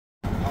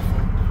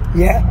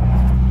Yeah?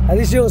 At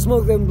least you don't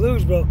smoke them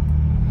blues, bro.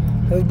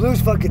 Those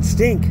blues fucking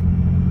stink.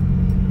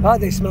 Oh,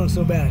 they smell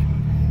so bad.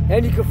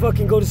 And you can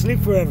fucking go to sleep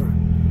forever.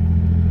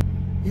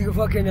 You can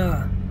fucking,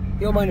 you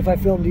don't mind if I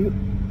film, do you?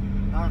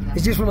 Okay.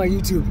 It's just for my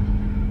YouTube.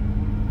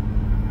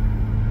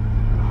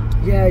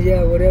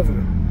 Yeah, whatever.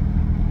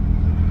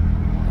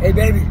 Hey,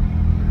 baby.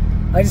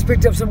 I just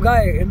picked up some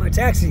guy in my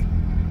taxi.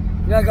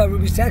 You know I got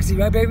Ruby's taxi,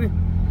 right, baby?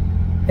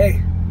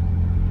 Hey.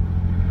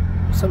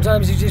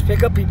 Sometimes you just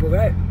pick up people,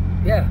 right?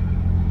 Yeah.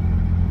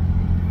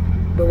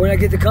 But when I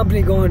get the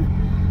company going,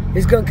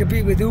 it's gonna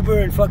compete with Uber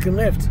and fucking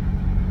Lyft.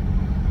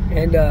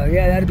 And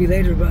yeah, that'll be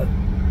later, but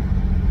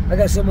I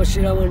got so much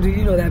shit I want to do.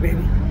 You know that,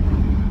 baby.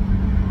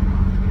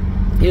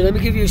 Here, let me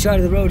give you a shot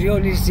of the road. You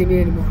don't need to see me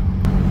anymore.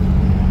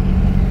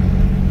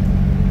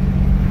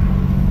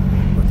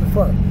 What the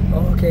fuck?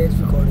 Oh, okay, it's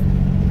recording.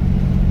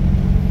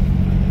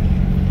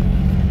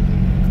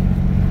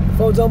 The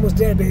phone's almost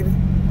dead, baby.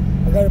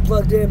 I got it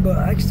plugged in, but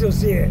I can still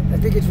see it. I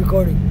think it's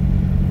recording.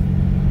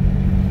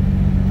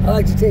 I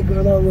like to take her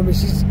along with me.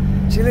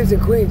 She lives in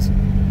Queens.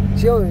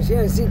 She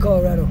hasn't seen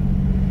Colorado.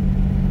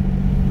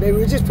 Baby,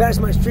 we just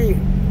passed my street.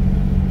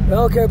 I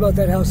don't care about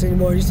that house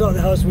anymore. You saw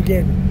the house we're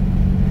getting.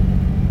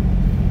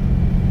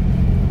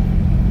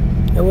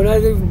 And when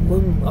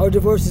our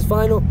divorce is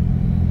final,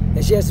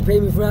 and she has to pay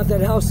me for half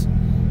that house,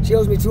 she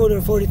owes me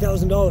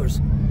 $240,000.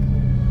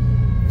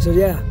 So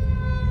yeah.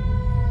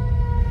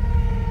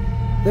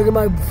 Look at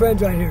my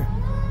friends right here.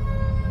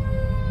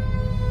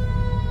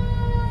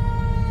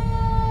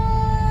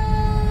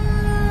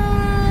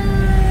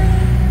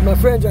 My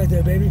friends right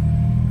there, baby.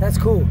 That's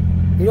cool.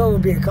 You know I'm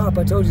gonna be a cop,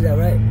 I told you that,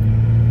 right?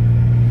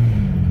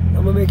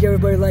 I'm gonna make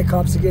everybody like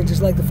cops again,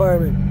 just like the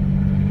firemen.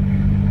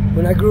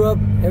 When I grew up,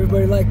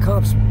 everybody liked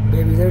cops,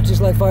 baby. They were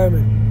just like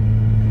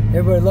firemen.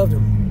 Everybody loved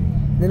them.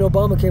 And then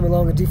Obama came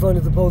along and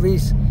defunded the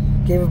police,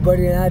 gave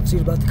everybody an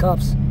attitude about the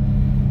cops.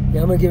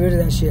 Yeah, I'm gonna get rid of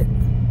that shit.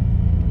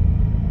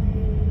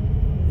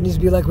 It needs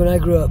to be like when I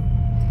grew up.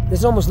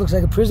 This almost looks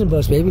like a prison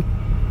bus, baby.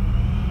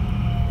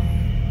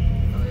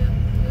 Oh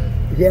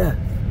yeah. Yeah.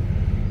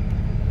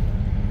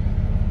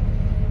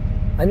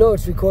 I know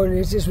it's recording,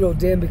 it's just real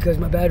dim because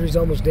my battery's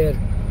almost dead.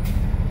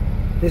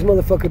 This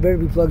motherfucker better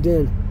be plugged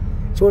in.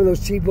 It's one of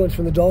those cheap ones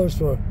from the dollar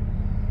store.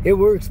 It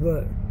works,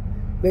 but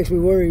makes me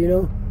worry, you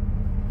know?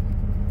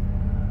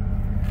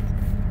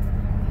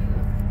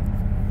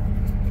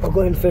 I'll go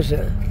ahead and fish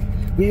that.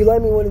 Will you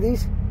lend me one of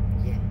these?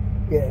 Yeah.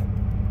 Yeah.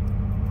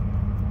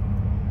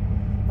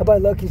 I buy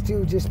Lucky's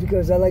too, just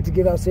because I like to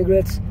give out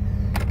cigarettes.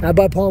 I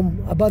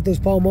bought those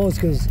Pall Malls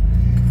because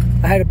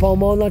I had a Pall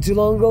Mall not too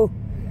long ago,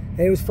 and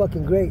it was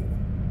fucking great.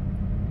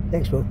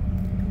 Thanks, bro.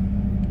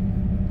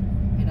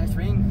 Hey, nice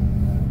ring.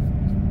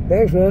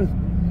 Thanks, man.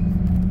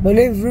 My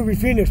name's Ruby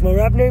Phoenix. My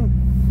rap name?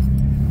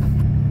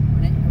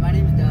 My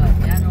name's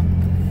Daniel.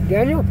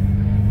 Daniel?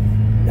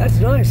 That's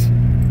nice.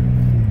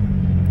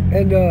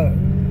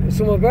 And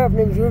so my rap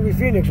name's Ruby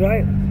Phoenix,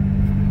 right?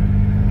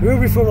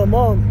 Ruby for my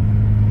mom,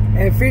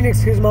 and Phoenix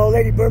because my old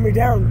lady burned me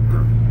down.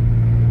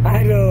 I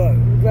had to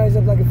rise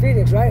up like a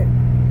phoenix, right?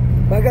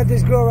 But I got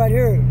this girl right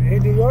here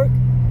in New York.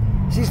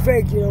 She's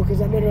fake, you know,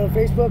 because I met her on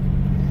Facebook.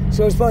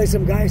 So it's probably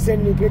some guy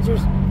sending me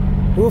pictures.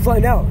 We'll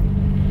find out.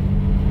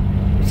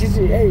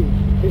 Hey,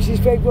 if she's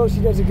fake, bro, she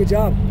does a good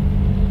job.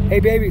 Hey,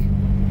 baby,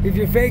 if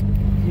you're fake,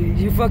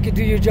 you fucking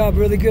do your job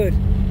really good.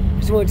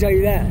 Just want to tell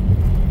you that.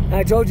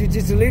 I told you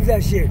just to leave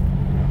that shit.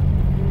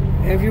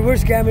 And if you were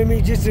scamming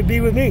me, just to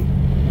be with me.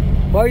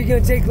 Why are you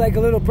going to take like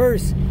a little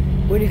purse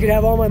when you could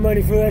have all my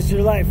money for the rest of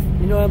your life?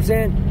 You know what I'm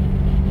saying?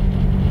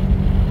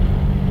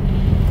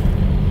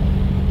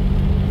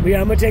 But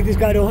yeah, I'm going to take this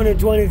guy to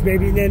 120th,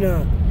 baby, and then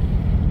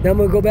I'm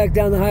going to go back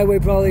down the highway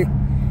probably.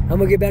 I'm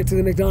going to get back to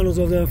the McDonald's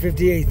over there on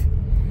 58th.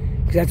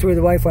 Because that's where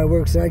the Wi-Fi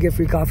works, and I get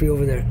free coffee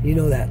over there. You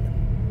know that.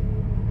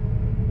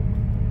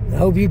 I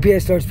hope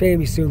UPS starts paying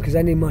me soon, because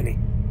I need money.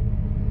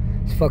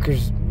 These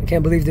fuckers, I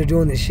can't believe they're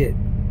doing this shit.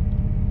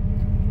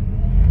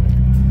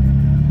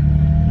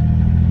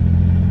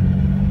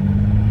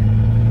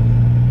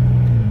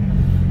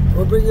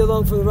 I'll bring you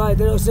along for the ride,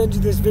 then I'll send you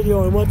this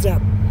video on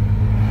WhatsApp.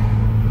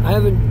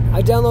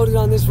 I downloaded it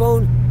on this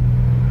phone,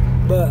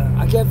 but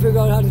I can't figure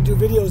out how to do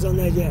videos on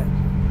that yet.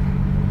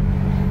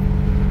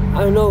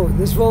 I don't know,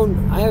 this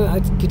phone, I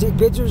can take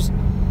pictures,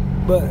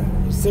 but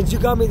since you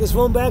got me this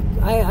phone back,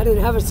 I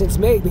didn't have it since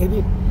May,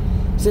 baby.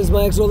 Since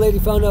my ex-old lady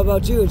found out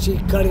about you and she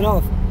cut it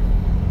off.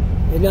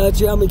 And now that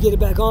you helped me get it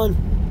back on,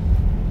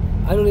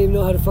 I don't even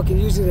know how to fucking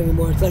use it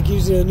anymore. It's like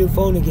using a new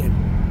phone again.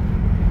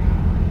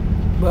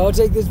 But I'll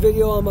take this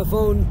video on my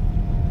phone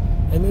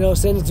and then I'll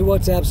send it to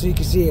WhatsApp so you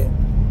can see it.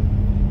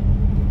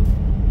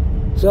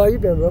 So how you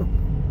been, bro?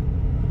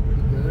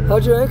 Pretty good.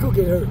 How'd your ankle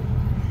get hurt?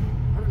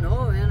 I don't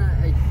know, man.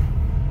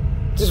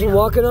 Just from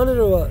walking on it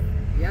or what?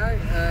 Yeah,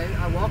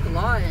 I walk a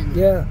lot and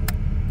Yeah.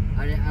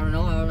 I don't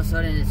know, all of a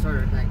sudden it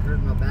started like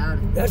hurting real bad.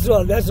 That's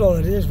all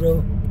it is,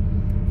 bro.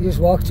 You just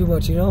walk too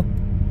much, you know?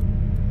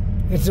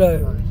 It's You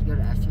got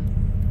an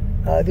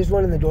ashtray? there's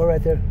one in the door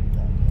right there.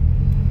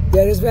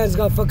 Yeah, this van's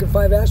got fucking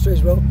 5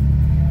 ashtrays, bro.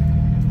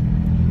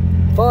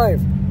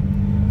 5.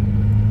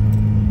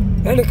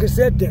 And a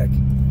cassette deck.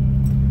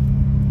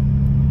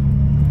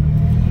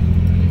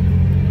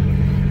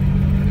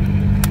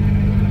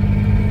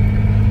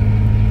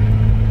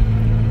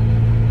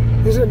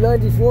 This is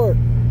 94.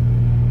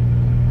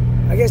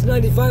 I guess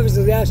 95 is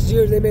the last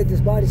year they made this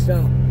body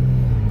style.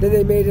 Then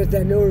they made it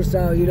that newer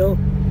style, you know?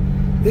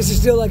 This is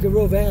still like a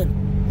real van.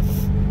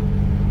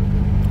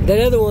 That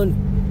other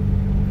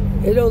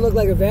one, it don't look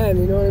like a van,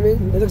 you know what I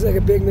mean? It looks like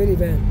a big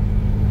minivan.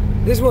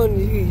 This one,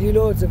 you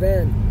know it's a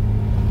van.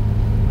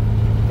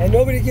 And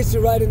nobody gets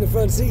to ride in the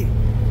front seat.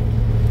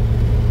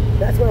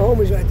 That's my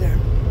homies right there.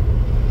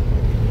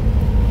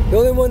 The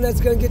only one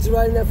that's gonna get to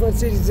ride in that front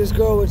seat is this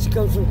girl when she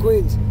comes from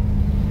Queens.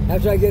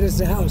 After I get us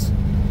the house.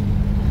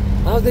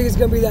 I don't think it's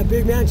gonna be that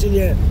big mansion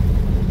yet,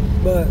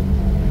 but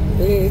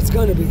it's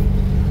gonna be.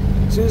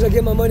 As soon as I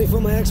get my money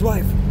from my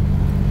ex-wife.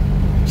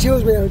 She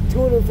owes me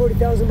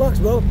 $240,000,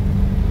 bro.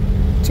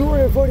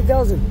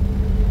 $240,000.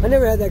 I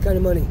never had that kind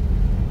of money.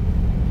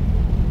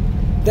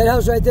 That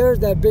house right there,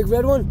 that big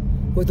red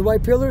one with the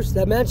white pillars,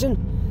 that mansion,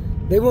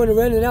 they want to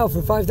rent it out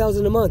for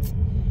 $5,000 a month.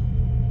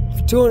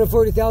 For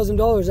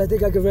 $240,000, I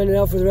think I could rent it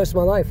out for the rest of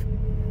my life.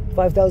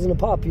 $5,000 a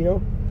pop, you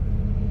know?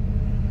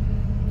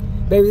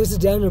 Baby, this is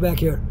Daniel back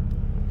here.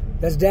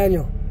 That's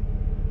Daniel.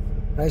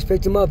 I just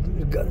picked him up.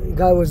 The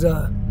guy was,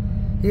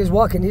 he was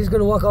walking. He's going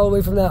to walk all the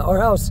way from our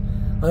house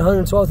on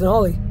 112th and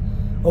Holly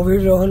over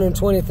here to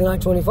 120th and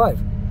I-25.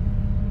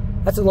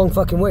 That's a long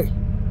fucking way.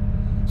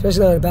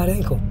 Especially on a bad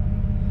ankle.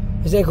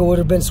 His ankle would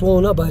have been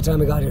swollen up by the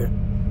time I got here.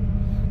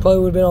 Probably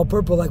would have been all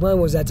purple like mine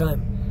was that time.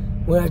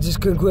 When I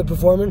just couldn't quit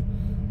performing.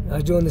 I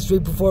was doing the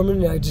street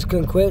performing and I just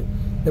couldn't quit.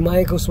 Then my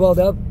ankle swelled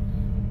up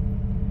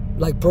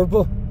like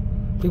purple.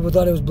 People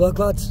thought it was blood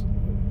clots.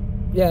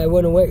 Yeah, it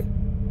went away.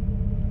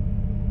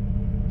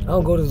 I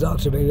don't go to the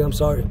doctor, baby. I'm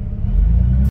sorry.